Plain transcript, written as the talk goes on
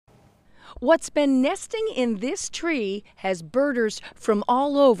What's been nesting in this tree has birders from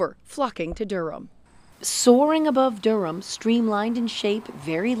all over flocking to Durham. Soaring above Durham, streamlined in shape,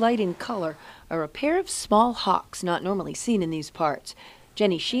 very light in color, are a pair of small hawks not normally seen in these parts.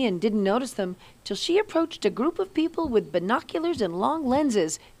 Jenny Sheehan didn't notice them till she approached a group of people with binoculars and long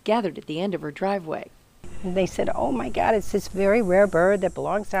lenses gathered at the end of her driveway. And they said, "Oh my God, it's this very rare bird that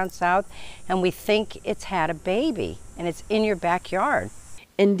belongs down south, and we think it's had a baby, and it's in your backyard."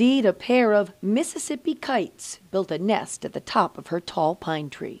 Indeed, a pair of Mississippi kites built a nest at the top of her tall pine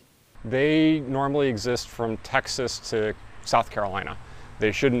tree. They normally exist from Texas to South Carolina.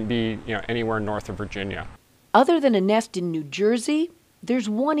 They shouldn't be, anywhere north of Virginia. Other than a nest in New Jersey, there's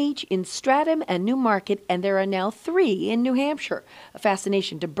one each in Stratham and Newmarket, and there are now 3 in New Hampshire, a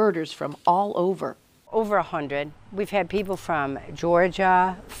fascination to birders from all over. Over 100. We've had people from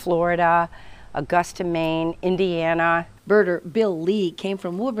Georgia, Florida, Augusta, Maine, Indiana. Birder Bill Lee came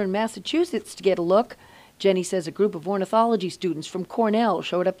from Woburn, Massachusetts to get a look. Jenny says a group of ornithology students from Cornell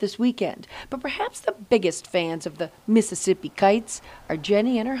showed up this weekend. But perhaps the biggest fans of the Mississippi kites are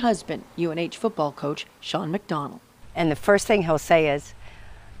Jenny and her husband, UNH football coach Sean McDonald. And the first thing he'll say is,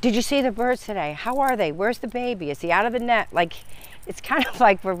 "Did you see the birds today? How are they? Where's the baby? Is he out of the net?" Like, it's kind of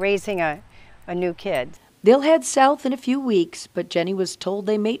like we're raising a new kid. They'll head south in a few weeks, but Jenny was told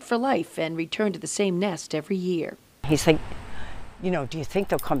they mate for life and return to the same nest every year. He's like, "Do you think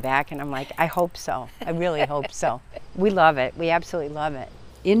they'll come back?" And I'm like, "I hope so. I really hope so." We love it. We absolutely love it.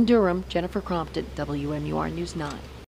 In Durham, Jennifer Crompton, WMUR News 9.